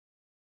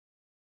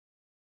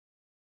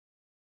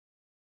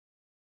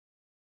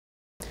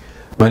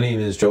My name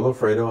is Joe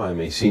Lofredo. I'm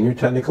a Senior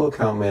Technical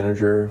Account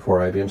Manager for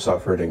IBM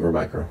Software at Ingram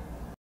Micro.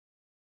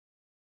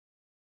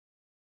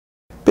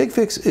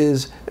 BigFix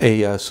is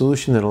a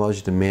solution that allows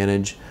you to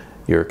manage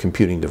your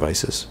computing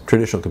devices,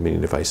 traditional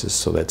computing devices.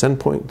 So that's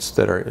endpoints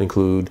that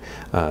include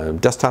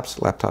desktops,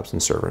 laptops,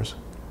 and servers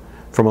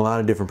from a lot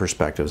of different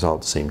perspectives all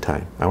at the same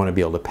time. I want to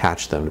be able to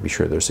patch them to be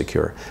sure they're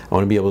secure. I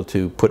want to be able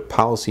to put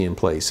policy in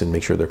place and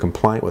make sure they're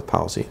compliant with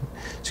policy,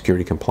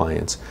 security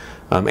compliance.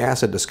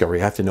 Asset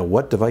discovery, I have to know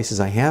what devices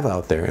I have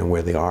out there and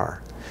where they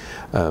are.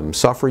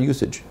 Software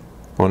usage,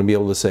 I want to be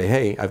able to say,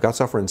 hey, I've got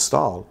software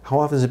installed. How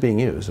often is it being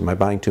used? Am I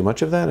buying too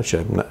much of that, or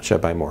should I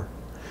buy more?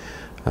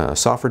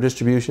 Software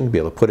distribution, to be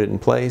able to put it in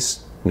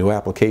place, new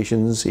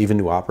applications, even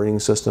new operating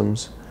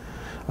systems,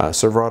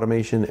 server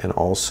automation, and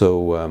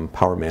also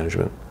power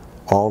management.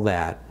 All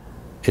that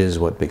is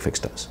what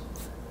BigFix does.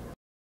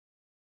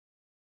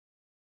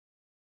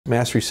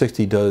 Mass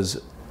 360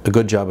 does a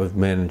good job of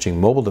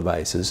managing mobile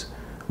devices,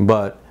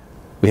 but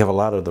we have a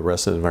lot of the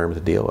rest of the environment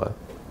to deal with.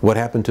 What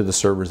happened to the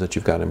servers that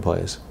you've got in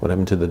place? What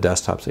happened to the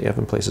desktops that you have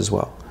in place as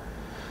well?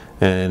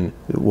 And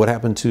what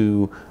happened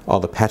to all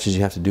the patches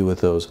you have to do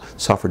with those,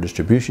 software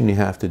distribution you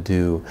have to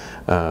do,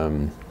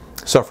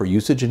 software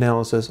usage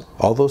analysis,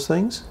 all those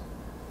things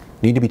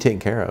need to be taken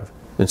care of.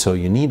 And so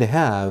you need to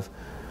have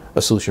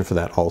a solution for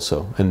that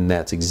also, and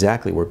that's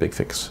exactly where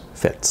BigFix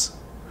fits.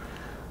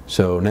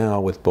 So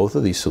now with both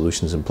of these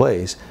solutions in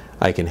place,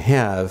 I can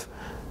have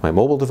my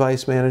mobile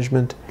device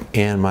management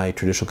and my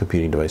traditional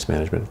computing device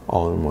management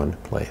all in one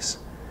place.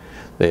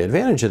 The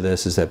advantage of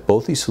this is that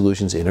both these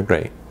solutions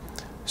integrate.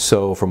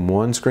 So from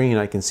one screen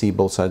I can see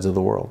both sides of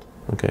the world.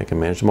 Okay, I can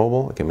manage the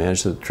mobile, I can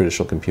manage the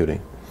traditional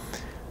computing.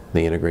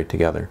 They integrate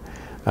together.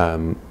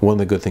 One of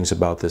the good things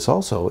about this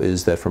also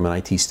is that from an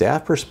IT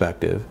staff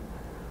perspective,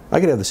 I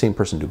could have the same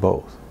person do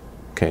both.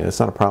 Okay, that's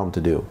not a problem to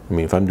do. I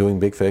mean, if I'm doing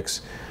BigFix,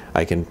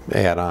 I can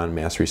add on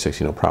Mass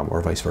 360 no problem, or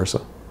vice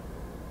versa.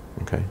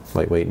 Okay,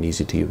 lightweight and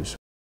easy to use.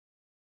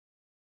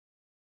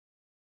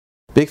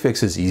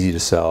 BigFix is easy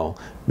to sell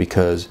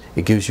because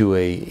it gives you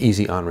an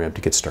easy on-ramp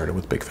to get started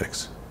with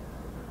BigFix.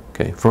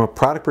 Okay, from a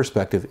product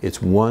perspective,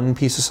 it's one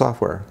piece of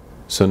software.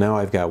 So now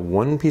I've got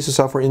one piece of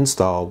software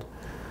installed,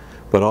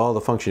 but all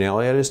the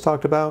functionality I just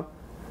talked about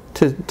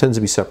tends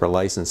to be separate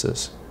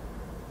licenses.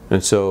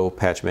 And so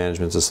patch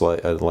management is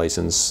a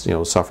license,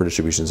 software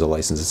distribution is a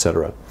license,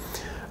 etc.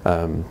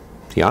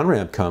 The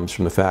on-ramp comes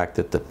from the fact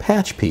that the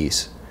patch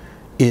piece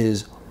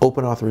is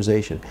open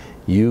authorization.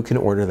 You can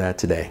order that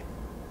today.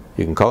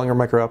 You can call Ingram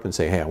Micro up and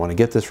say, hey, I want to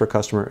get this for a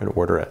customer, and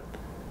order it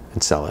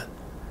and sell it.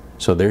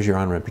 So there's your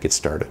on-ramp to get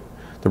started.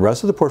 The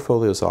rest of the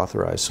portfolio is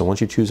authorized. So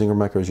once you choose Ingram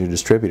Micro as your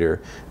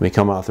distributor and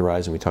become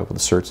authorized, and we talk about the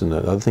certs and the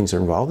other things that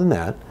are involved in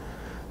that,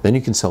 then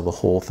you can sell the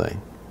whole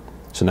thing.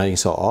 So now you can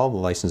sell all the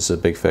licenses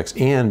of BigFix,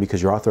 and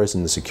because you're authorized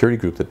in the security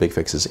group that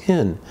BigFix is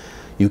in,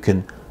 you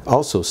can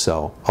also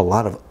sell a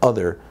lot of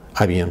other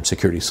IBM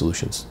security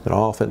solutions that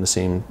all fit in the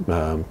same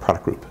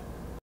product group.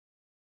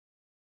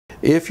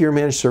 If you're a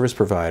managed service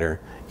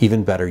provider,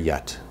 even better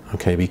yet,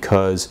 okay,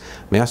 because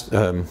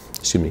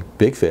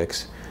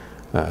BigFix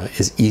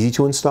is easy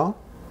to install.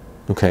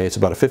 Okay, it's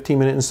about a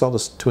 15-minute install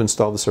to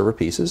install the server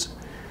pieces.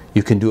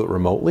 You can do it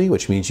remotely,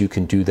 which means you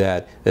can do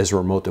that as a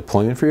remote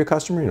deployment for your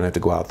customer. You don't have to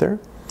go out there.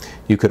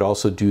 You could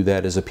also do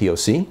that as a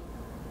POC,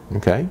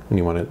 okay, when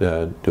you want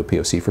to do a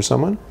POC for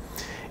someone.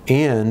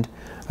 And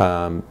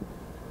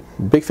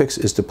BigFix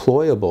is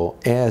deployable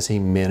as a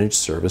managed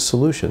service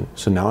solution.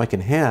 So now I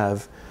can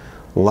have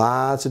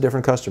lots of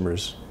different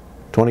customers,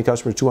 20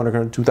 customers,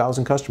 200,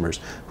 2,000 customers,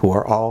 who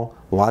are all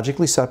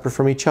logically separate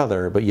from each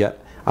other, but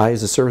yet I,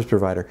 as a service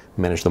provider,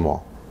 manage them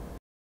all.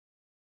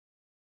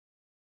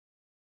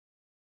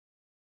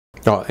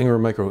 Now,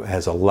 Ingram Micro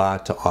has a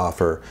lot to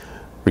offer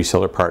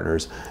reseller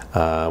partners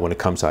when it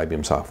comes to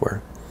IBM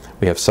software.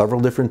 We have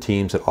several different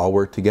teams that all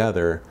work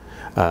together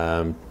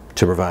to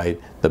provide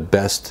the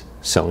best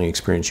selling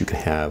experience you can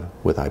have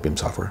with IBM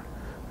software.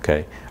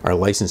 Okay, our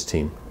license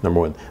team, number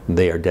one,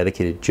 they are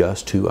dedicated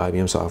just to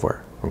IBM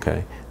software.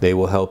 Okay, they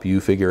will help you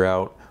figure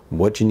out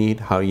what you need,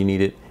 how you need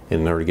it,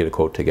 in order to get a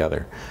quote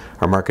together.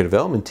 Our market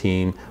development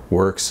team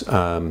works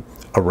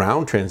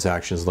around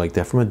transactions like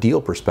that from a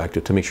deal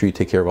perspective to make sure you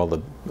take care of all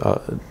the,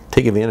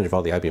 take advantage of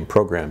all the IBM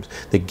programs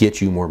that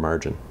get you more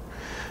margin.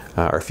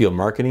 Our field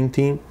marketing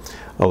team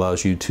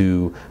allows you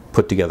to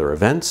put together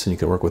events, and you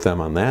can work with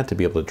them on that to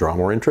be able to draw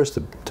more interest,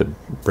 to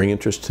bring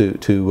interest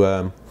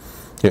into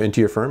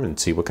your firm and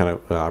see what kind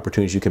of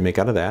opportunities you can make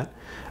out of that.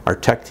 Our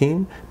tech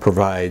team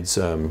provides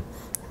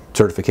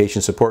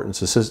certification support and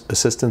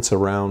assistance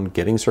around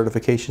getting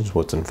certifications,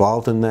 what's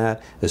involved in that,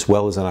 as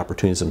well as on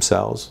opportunities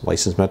themselves,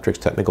 license metrics,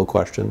 technical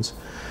questions.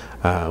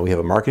 We have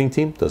a marketing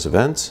team, does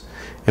events,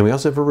 and we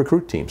also have a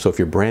recruit team. So if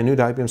you're brand new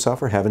to IBM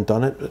software, haven't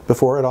done it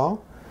before at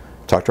all,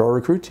 talk to our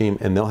recruit team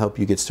and they'll help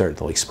you get started.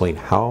 They'll explain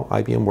how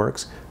IBM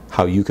works,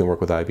 how you can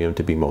work with IBM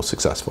to be most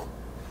successful.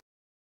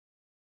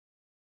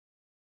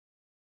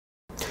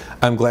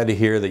 I'm glad to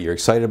hear that you're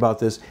excited about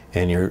this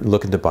and you're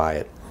looking to buy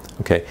it.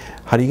 Okay,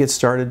 how do you get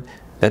started?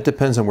 That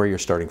depends on where you're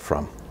starting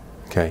from.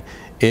 Okay,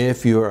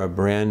 if you're a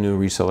brand new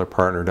reseller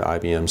partner to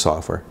IBM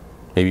software,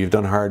 maybe you've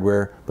done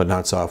hardware but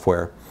not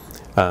software,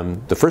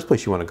 the first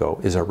place you want to go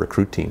is our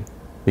recruit team,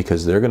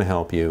 because they're going to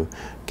help you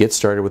get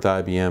started with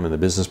IBM and the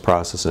business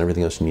process and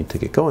everything else you need to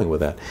get going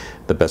with that.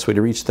 The best way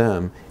to reach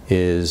them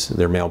is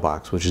their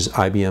mailbox, which is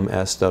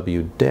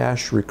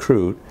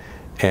IBMSW-recruit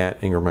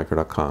at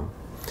ingrammicro.com.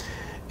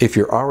 If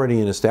you're already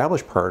an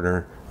established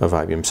partner of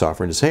IBM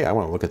software and just, hey, I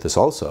want to look at this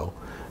also,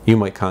 you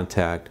might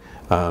contact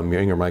your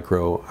Ingram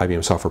Micro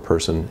IBM software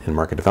person in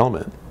market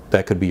development.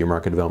 That could be your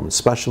market development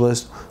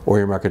specialist or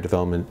your market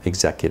development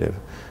executive.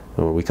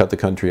 We cut the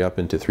country up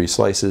into 3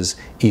 slices,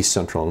 east,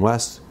 central, and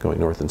west, going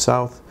north and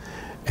south,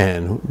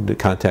 and to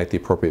contact the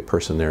appropriate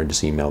person there and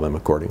just email them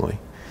accordingly.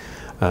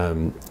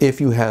 If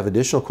you have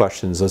additional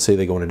questions, let's say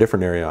they go in a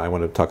different area, I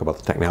want to talk about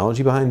the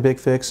technology behind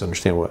BigFix,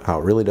 understand how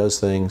it really does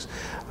things,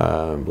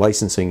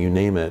 licensing, you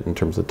name it, in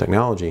terms of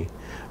technology,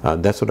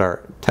 that's what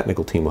our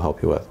technical team will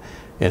help you with.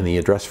 And the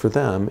address for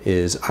them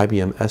is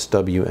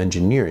IBMSW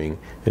Engineering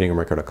at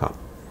ingrammicro.com.